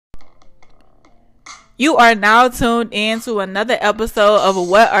You are now tuned in to another episode of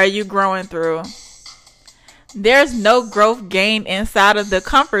What Are You Growing Through? There's no growth gained inside of the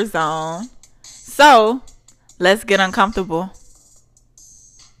comfort zone. So, let's get uncomfortable.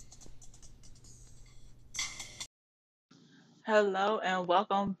 Hello and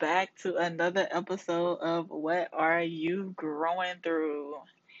welcome back to another episode of What Are You Growing Through?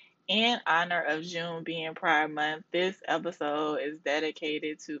 In honor of June being Pride Month, this episode is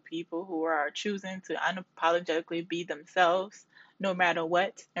dedicated to people who are choosing to unapologetically be themselves no matter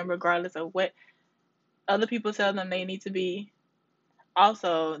what and regardless of what other people tell them they need to be.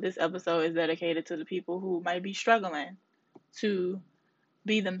 Also, this episode is dedicated to the people who might be struggling to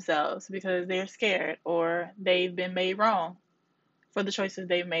be themselves because they're scared or they've been made wrong for the choices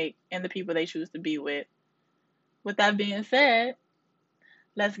they make and the people they choose to be with. With that being said,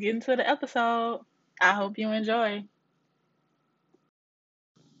 let's get into the episode. I hope you enjoy.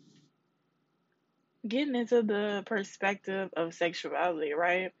 Getting into the perspective of sexuality,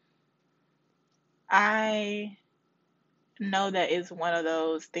 right? I know that it's one of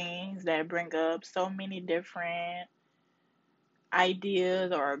those things that bring up so many different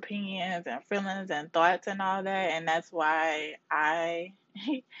ideas or opinions and feelings and thoughts and all that, and that's why I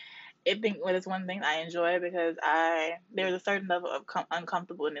think well, it's one thing I enjoy because I there's a certain level of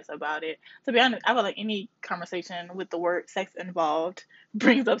uncomfortableness about it. To be honest, I feel like any conversation with the word sex involved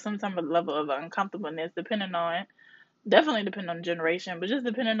brings up some type of level of uncomfortableness, definitely depending on the generation, but just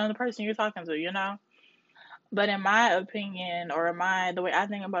depending on the person you're talking to, you know. But in my opinion, or the way I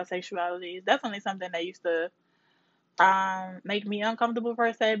think about sexuality, is definitely something that used to make me uncomfortable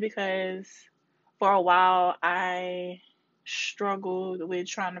per se because for a while I struggled with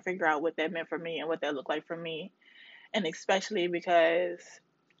trying to figure out what that meant for me and what that looked like for me. And especially because,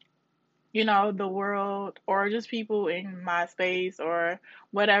 the world or just people in my space or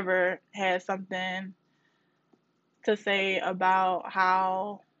whatever has something to say about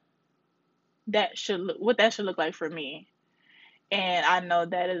how what that should look like for me. And I know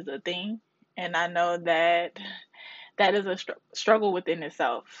that is a thing. And I know that that is a struggle within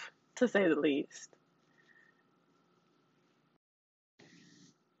itself, to say the least.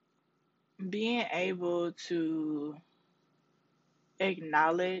 Being able to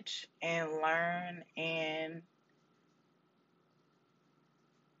acknowledge and learn and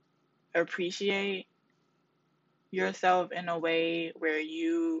appreciate yourself in a way where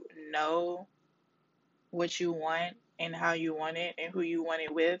you know what you want and how you want it and who you want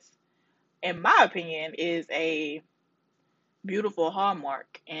it with, in my opinion, is a beautiful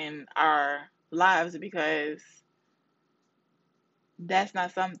hallmark in our lives because that's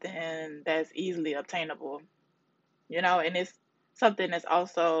not something that's easily obtainable, and it's something that's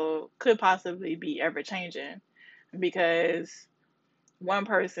also could possibly be ever changing because one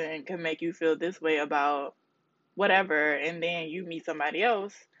person can make you feel this way about whatever, and then you meet somebody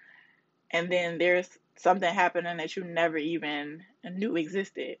else, and then there's something happening that you never even knew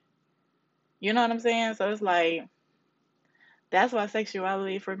existed. You know what I'm saying? So it's like, that's why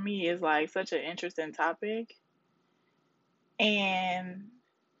sexuality for me is like such an interesting topic. And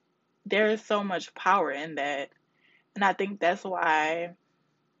there is so much power in that. And I think that's why,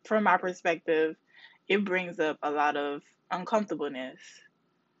 from my perspective, it brings up a lot of uncomfortableness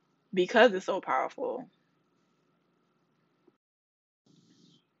because it's so powerful.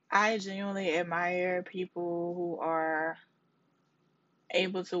 I genuinely admire people who are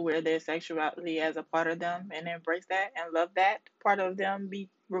able to wear their sexuality as a part of them and embrace that and love that part of them, be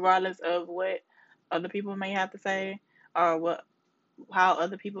regardless of what other people may have to say or what how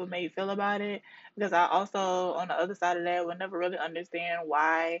other people may feel about it. Because I also, on the other side of that, would never really understand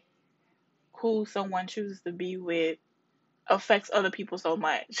why who someone chooses to be with affects other people so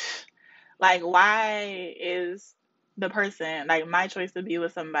much. Like, why is the person, like my choice to be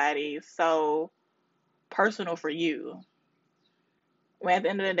with somebody, so personal for you? When at the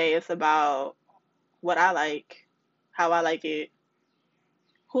end of the day, it's about what I like, how I like it,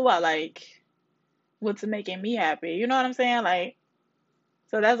 who I like, what's making me happy. You know what I'm saying? Like,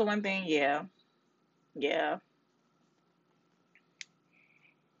 so that's the one thing. Yeah, yeah.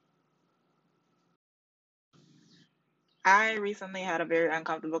 I recently had a very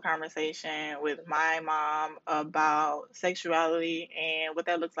uncomfortable conversation with my mom about sexuality and what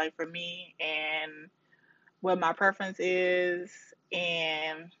that looks like for me and what my preference is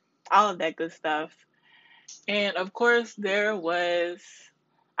and all of that good stuff. And of course,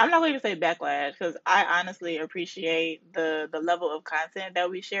 I'm not going to say backlash because I honestly appreciate the level of content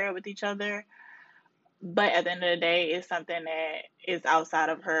that we share with each other. But at the end of the day, it's something that is outside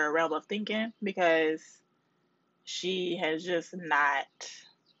of her realm of thinking because she has just not,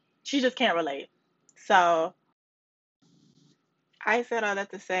 she just can't relate. So I said all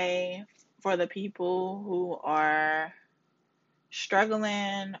that to say, for the people who are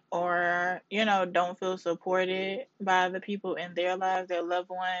struggling or, don't feel supported by the people in their lives, their loved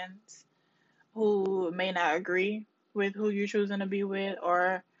ones, who may not agree with who you're choosing to be with,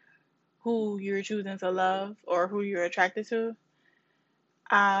 or who you're choosing to love, or who you're attracted to.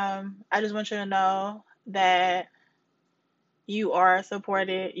 I just want you to know that you are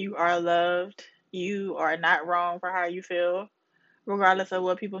supported, you are loved, you are not wrong for how you feel, regardless of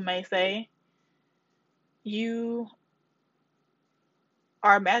what people may say. You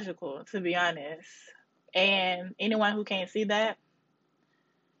are magical, to be honest. And anyone who can't see that,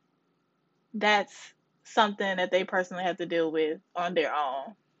 that's something that they personally have to deal with on their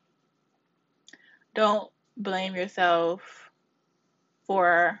own. Don't blame yourself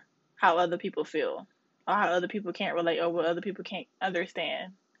for how other people feel, or how other people can't relate, or what other people can't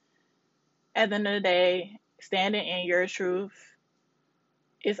understand. At the end of the day, standing in your truth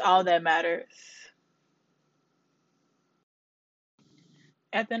is all that matters.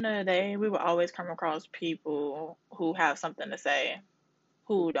 At the end of the day, we will always come across people who have something to say,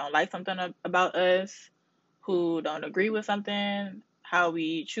 who don't like something about us, who don't agree with something, how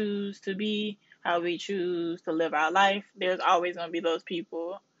we choose to be, how we choose to live our life. There's always going to be those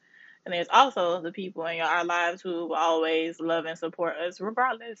people. And there's also the people in our lives who will always love and support us,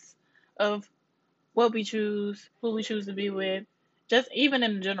 regardless of what we choose, who we choose to be with, just even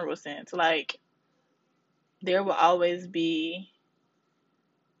in a general sense. Like, there will always be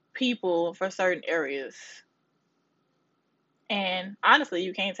people for certain areas. And honestly,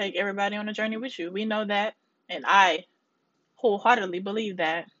 you can't take everybody on a journey with you. We know that. And I wholeheartedly believe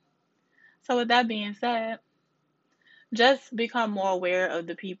that. So, with that being said, just become more aware of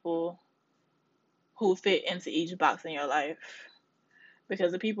the people who fit into each box in your life.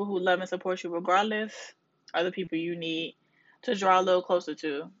 Because the people who love and support you regardless are the people you need to draw a little closer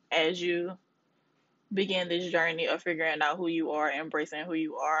to as you begin this journey of figuring out who you are, embracing who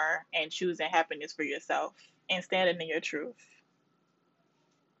you are, and choosing happiness for yourself and standing in your truth.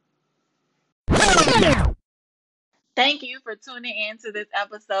 Thank you for tuning in to this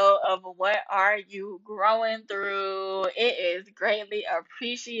episode of What Are You Growing Through? It is greatly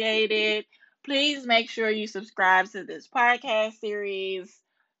appreciated. Please make sure you subscribe to this podcast series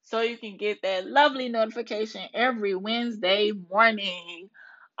so you can get that lovely notification every Wednesday morning.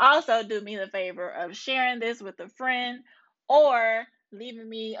 Also, do me the favor of sharing this with a friend or leaving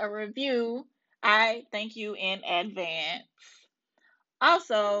me a review. I thank you in advance.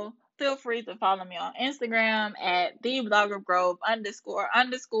 Also, feel free to follow me on Instagram at thebloggergrove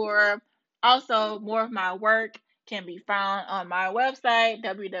 __. Also, more of my work can be found on my website,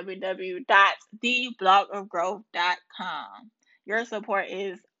 www.thebloggergrove.com. Your support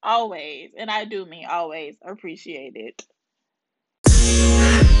is always, and I do mean always, appreciated.